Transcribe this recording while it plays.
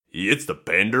It's the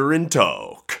Pandarin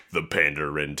Talk. The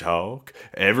Pandarin Talk.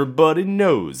 Everybody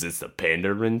knows it's the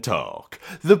Pandarin Talk.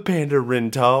 The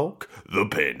Pandarin Talk. The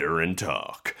Pandarin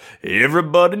Talk.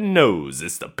 Everybody knows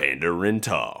it's the Pandarin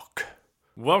Talk.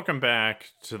 Welcome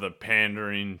back to the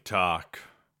Pandering Talk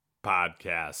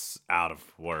podcast, out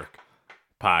of work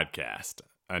podcast.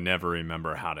 I never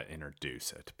remember how to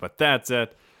introduce it, but that's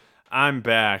it. I'm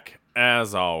back.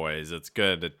 As always, it's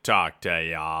good to talk to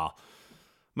y'all.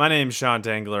 My name's Sean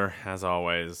Dangler, as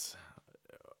always.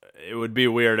 It would be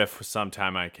weird if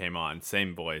sometime I came on,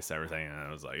 same voice, everything, and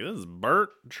I was like, this is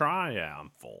Bert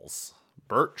Triumphals.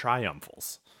 Bert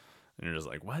Triumphals. And you're just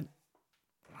like, what?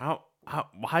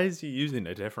 Why is he using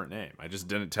a different name? I just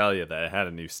didn't tell you that it had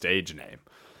a new stage name.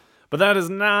 But that is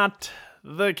not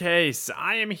the case.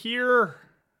 I am here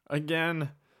again.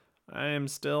 I am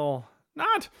still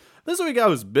not. This week I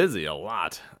was busy a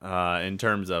lot in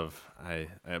terms of I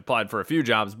applied for a few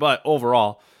jobs, but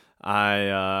overall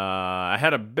I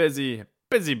had a busy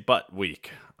butt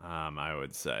week. I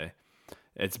would say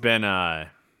it's been a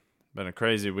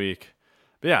crazy week.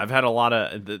 But yeah, I've had a lot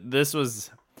of. This was,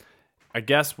 I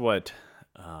guess, what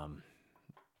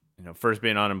first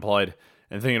being unemployed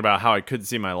and thinking about how I could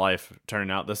see my life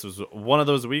turning out. This was one of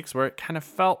those weeks where it kind of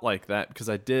felt like that because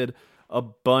I did a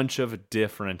bunch of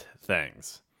different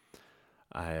things.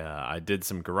 I did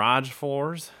some garage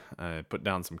floors. I put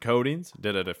down some coatings.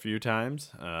 Did it a few times.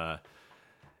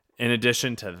 In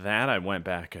addition to that, I went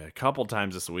back a couple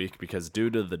times this week because due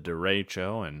to the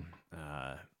derecho and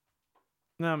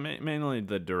mainly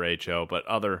the derecho, but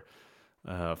other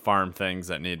farm things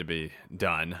that need to be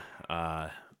done.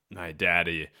 My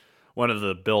daddy, one of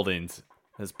the buildings,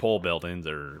 his pole buildings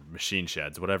or machine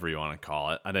sheds, whatever you want to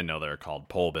call it. I didn't know they were called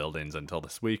pole buildings until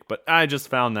this week, but I just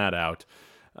found that out.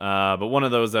 But one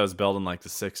of those that was built in like the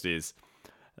 60s,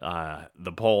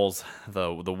 the poles,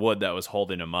 the wood that was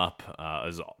holding them up,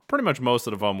 is pretty much most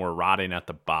of them were rotting at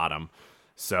the bottom.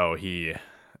 So he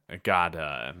got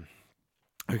a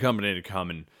company to come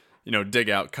and,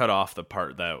 cut off the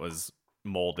part that was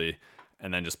moldy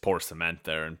and then just pour cement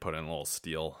there and put in little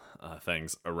steel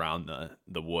things around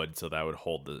the wood so that would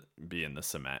be in the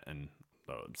cement, and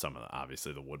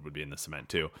obviously the wood would be in the cement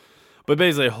too. But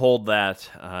basically hold that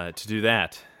to do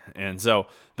that. And so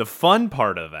the fun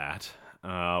part of that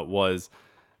was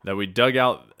that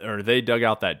they dug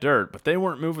out that dirt, but they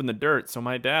weren't moving the dirt. So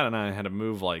my dad and I had to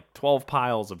move like 12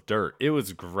 piles of dirt. It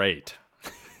was great.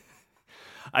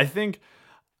 I think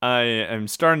I am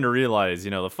starting to realize,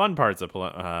 the fun parts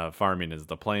of farming is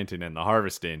the planting and the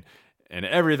harvesting, and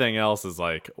everything else is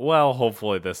like, well,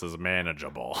 hopefully this is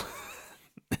manageable.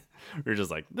 We're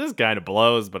just like, this kind of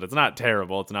blows, but it's not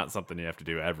terrible. It's not something you have to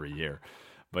do every year.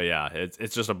 But yeah,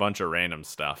 it's just a bunch of random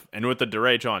stuff. And with the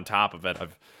derecho on top of it,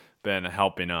 I've been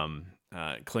helping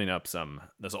clean up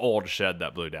this old shed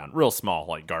that blew down. Real small,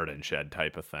 like garden shed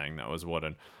type of thing that was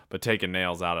wooden. But taking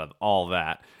nails out of all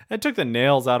that. I took the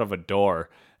nails out of a door.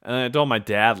 And I told my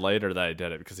dad later that I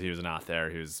did it because he was not there.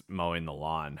 He was mowing the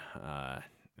lawn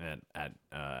at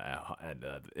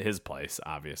his place,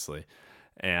 obviously.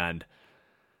 And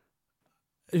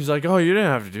he's like, oh, you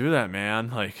didn't have to do that, man.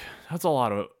 Like, that's a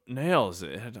lot of nails.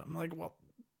 I'm like, well,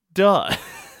 duh.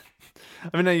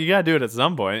 I mean, you gotta do it at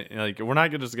some point. Like, we're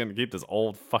not just gonna keep this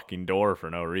old fucking door for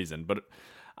no reason. But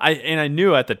I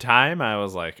knew at the time, I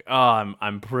was like, oh,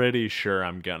 I'm pretty sure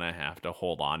I'm gonna have to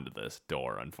hold on to this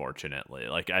door, unfortunately.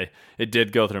 Like, it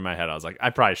did go through my head. I was like, I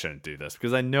probably shouldn't do this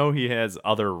because I know he has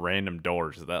other random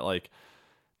doors that, like,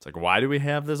 it's like, why do we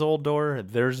have this old door?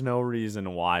 There's no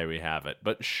reason why we have it.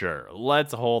 But sure,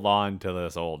 let's hold on to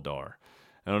this old door.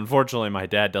 And unfortunately, my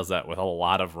dad does that with a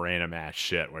lot of random ass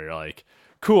shit where you're like,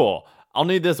 cool, I'll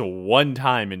need this one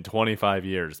time in 25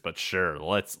 years, but sure,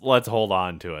 let's hold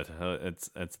on to it.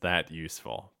 It's that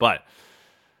useful. But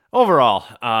overall,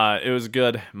 it was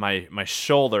good. My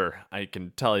shoulder, I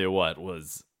can tell you what,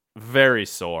 was very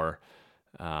sore.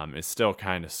 It's still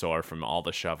kind of sore from all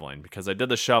the shoveling because I did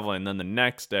the shoveling. Then the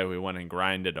next day we went and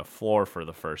grinded a floor for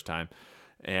the first time.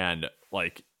 And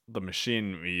like the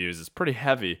machine we use is pretty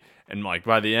heavy. And like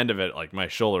by the end of it, like my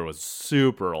shoulder was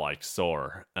super like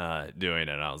sore doing it.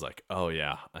 And I was like, oh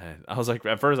yeah. I was like,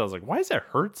 at first I was like, why does it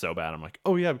hurt so bad? I'm like,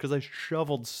 oh yeah, because I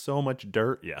shoveled so much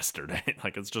dirt yesterday.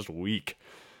 Like it's just weak.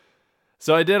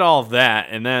 So I did all of that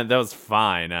and then that was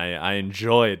fine. I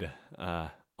enjoyed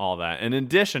all that. And in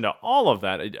addition to all of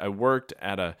that, I worked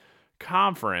at a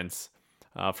conference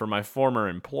for my former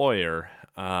employer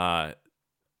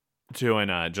doing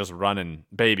just running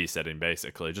babysitting,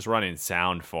 basically just running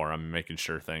sound for him, making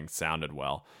sure things sounded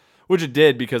well, which it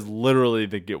did because literally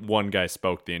one guy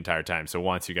spoke the entire time. So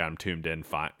once you got him tuned in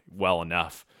well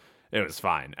enough, it was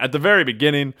fine. At the very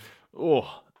beginning,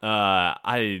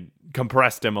 I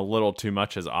compressed him a little too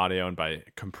much as audio, and by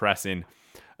compressing,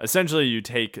 essentially you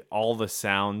take all the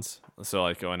sounds. So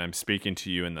like when I'm speaking to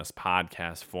you in this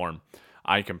podcast form,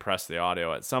 I compress the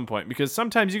audio at some point because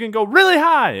sometimes you can go really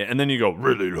high and then you go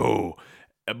really low,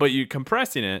 but you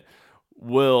compressing it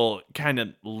will kind of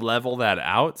level that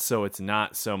out. So it's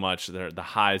not so much the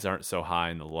highs aren't so high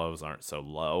and the lows aren't so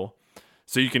low.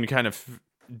 So you can kind of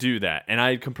do that. And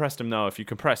I compressed him though. If you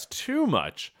compress too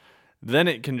much, then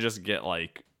it can just get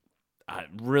like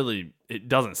really, it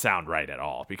doesn't sound right at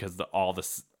all because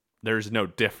there's no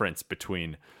difference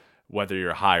between whether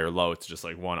you're high or low. It's just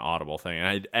like one audible thing. And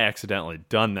I'd accidentally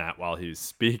done that while he was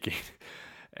speaking.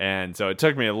 And so it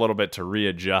took me a little bit to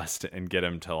readjust and get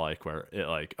him to like where it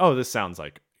like, oh, this sounds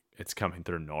like it's coming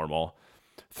through normal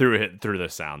through the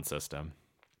sound system.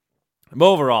 But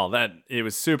overall, that it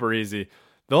was super easy.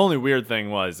 The only weird thing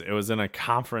was it was in a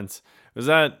conference. It was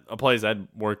at a place I'd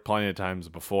worked plenty of times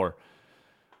before.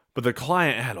 But the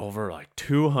client had over like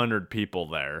 200 people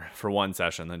there for one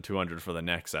session, then 200 for the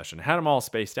next session. Had them all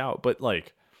spaced out, but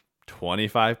like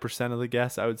 25% of the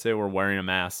guests, I would say, were wearing a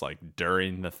mask like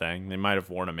during the thing. They might have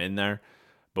worn them in there,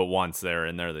 but once they're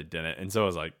in there, they didn't. And so I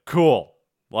was like, cool,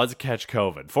 let's catch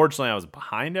COVID. Fortunately, I was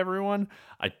behind everyone.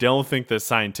 I don't think that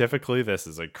scientifically this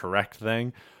is a correct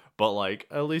thing, but like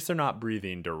at least they're not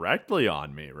breathing directly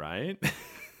on me, right?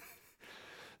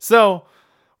 So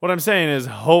what I'm saying is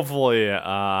hopefully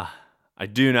I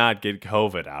do not get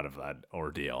COVID out of that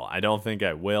ordeal. I don't think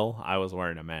I will. I was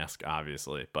wearing a mask,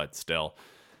 obviously, but still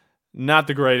not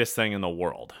the greatest thing in the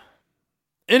world.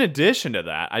 In addition to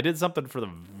that, I did something for the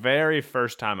very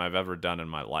first time I've ever done in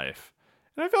my life.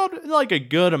 And I felt like a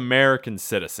good American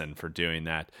citizen for doing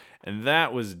that. And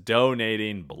that was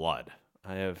donating blood.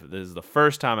 This is the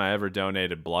first time I ever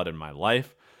donated blood in my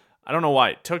life. I don't know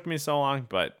why it took me so long,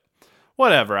 but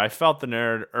whatever. I felt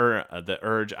the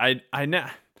urge. I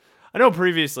know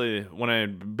previously when I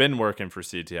had been working for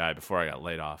CTI before I got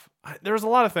laid off, there was a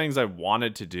lot of things I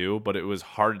wanted to do, but it was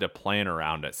hard to plan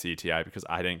around at CTI because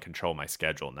I didn't control my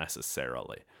schedule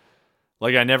necessarily.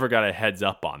 Like I never got a heads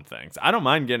up on things. I don't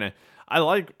mind getting I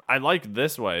like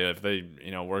this way if they,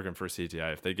 working for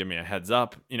CTI, if they give me a heads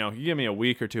up, you give me a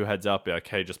week or two heads up, be like,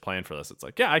 hey, just plan for this. It's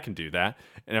like, yeah, I can do that.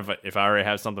 And if I already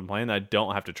have something planned, I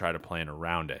don't have to try to plan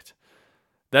around it.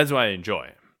 That's what I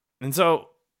enjoy. And so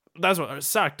that's what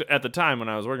sucked at the time when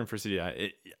I was working for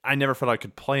CTI. I never felt I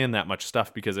could plan that much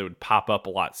stuff because it would pop up a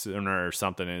lot sooner or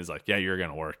something. And it's like, yeah, you're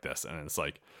going to work this. And it's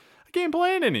like, I can't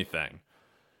plan anything.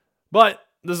 But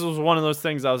this was one of those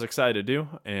things I was excited to do.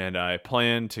 And I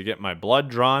planned to get my blood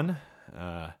drawn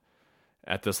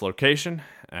at this location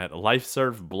at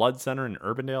LifeServe Blood Center in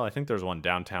Urbandale. I think there's one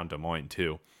downtown Des Moines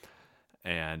too.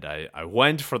 And I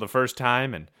went for the first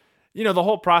time, and the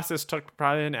whole process took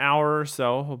probably an hour or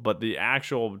so, but the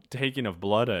actual taking of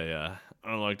blood, I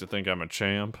don't like to think I'm a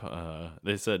champ.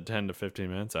 They said 10 to 15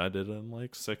 minutes. I did it in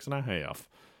like 6.5,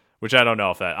 which I don't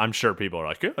know if that, I'm sure people are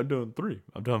like, yeah, I've done 3,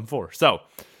 I've done 4. So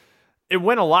it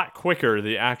went a lot quicker,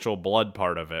 the actual blood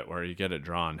part of it, where you get it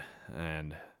drawn.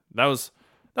 And that was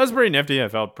pretty nifty. I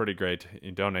felt pretty great.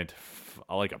 You donate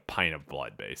like a pint of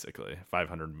blood, basically,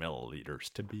 500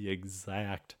 milliliters to be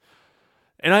exact.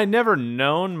 And I'd never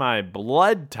known my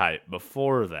blood type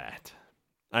before that.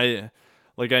 I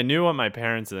knew what my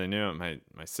parents, and I knew what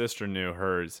my sister knew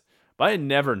hers, but I had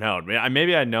never known.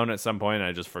 Maybe I'd known at some point and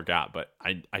I just forgot, but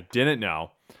I didn't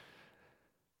know.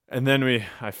 And then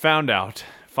I found out,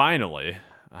 finally.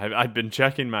 I've been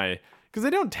checking because they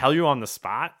don't tell you on the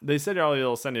spot. They said, oh,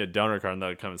 they'll send you a donor card and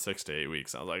that'll come in 6 to 8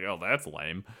 weeks. I was like, oh, that's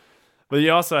lame. But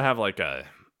you also have like a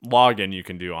login you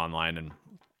can do online and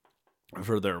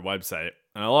for their website.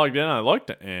 And I logged in, I looked,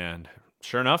 and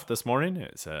sure enough, this morning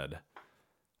it said,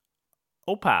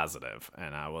 O positive.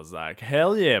 And I was like,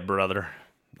 hell yeah, brother.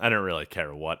 I didn't really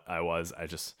care what I was. I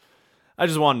just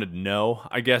wanted to know.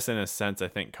 I guess in a sense, I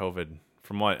think COVID,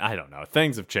 from what, I don't know,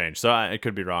 things have changed. So it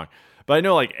could be wrong. But I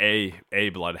know like A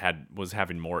blood was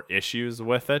having more issues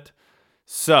with it.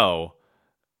 So,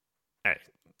 hey,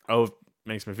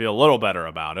 makes me feel a little better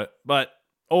about it. But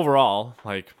overall,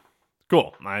 like,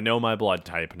 cool. I know my blood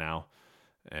type now.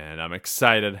 And I'm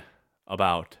excited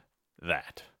about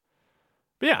that.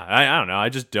 But yeah, I don't know. I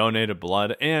just donated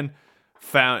blood and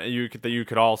found you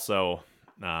could also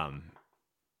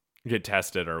get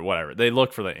tested or whatever. They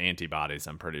look for the antibodies,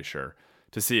 I'm pretty sure,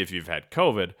 to see if you've had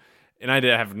COVID. And I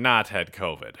have not had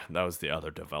COVID. That was the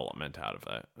other development out of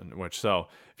that. So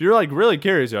if you're like really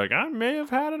curious, you're like, I may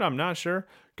have had it, I'm not sure.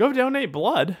 Go donate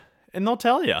blood and they'll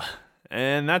tell you.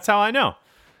 And that's how I know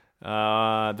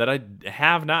that I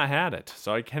have not had it.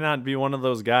 So I cannot be one of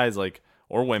those guys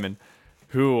or women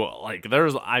who, like,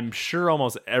 I'm sure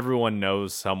almost everyone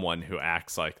knows someone who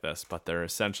acts like this, but they're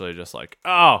essentially just like,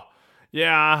 oh,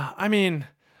 yeah, I mean,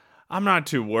 I'm not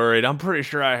too worried. I'm pretty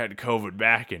sure I had COVID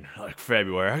back in like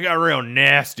February. I got a real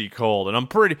nasty cold, and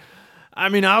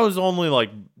I was only like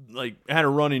had a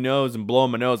runny nose and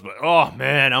blowing my nose, but oh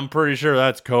man, I'm pretty sure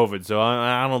that's COVID. So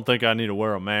I don't think I need to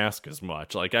wear a mask as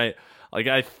much.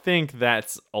 I think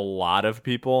that's a lot of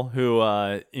people who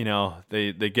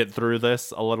they get through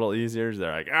this a little easier.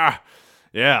 They're like,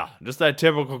 yeah, just that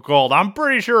typical cold. I'm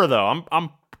pretty sure though.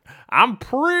 I'm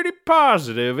pretty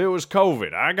positive it was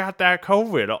COVID. I got that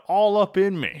COVID all up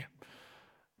in me.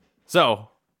 So,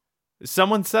 if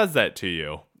someone says that to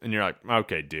you, and you're like,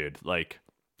 okay, dude, like,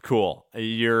 cool.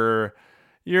 You're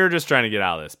just trying to get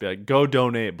out of this. Be like, go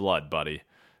donate blood, buddy.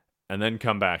 And then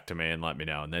come back to me and let me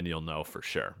know, and then you'll know for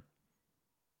sure.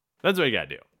 That's what you gotta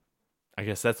do. I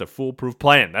guess that's a foolproof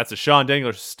plan. That's a Sean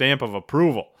Dangler stamp of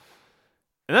approval.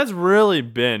 And that's really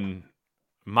been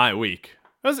my week.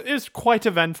 It's quite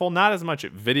eventful. Not as much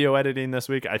video editing this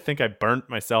week. I think I burnt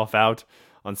myself out.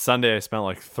 On Sunday, I spent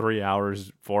like 4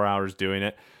 hours doing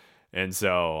it. And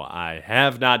so I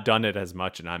have not done it as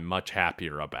much, and I'm much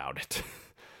happier about it.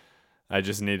 I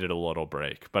just needed a little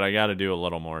break. But I got to do a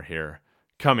little more here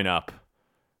coming up.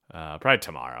 Probably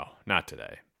tomorrow, not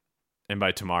today. And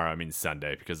by tomorrow, I mean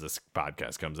Sunday, because this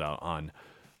podcast comes out on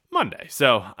Monday.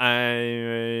 So,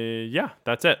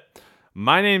 that's it.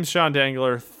 My name's Sean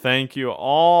Dangler. Thank you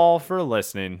all for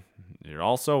listening. You're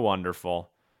all so wonderful.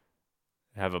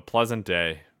 Have a pleasant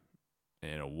day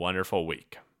and a wonderful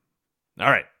week. All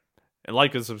right. And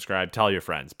like and subscribe. Tell your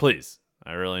friends, please.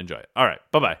 I really enjoy it. All right.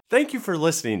 Bye-bye. Thank you for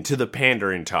listening to the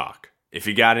Pandering Talk. If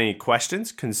you got any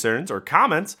questions, concerns, or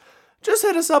comments, just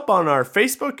hit us up on our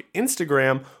Facebook,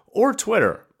 Instagram, or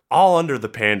Twitter, all under the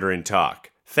Pandering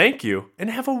Talk. Thank you, and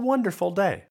have a wonderful day.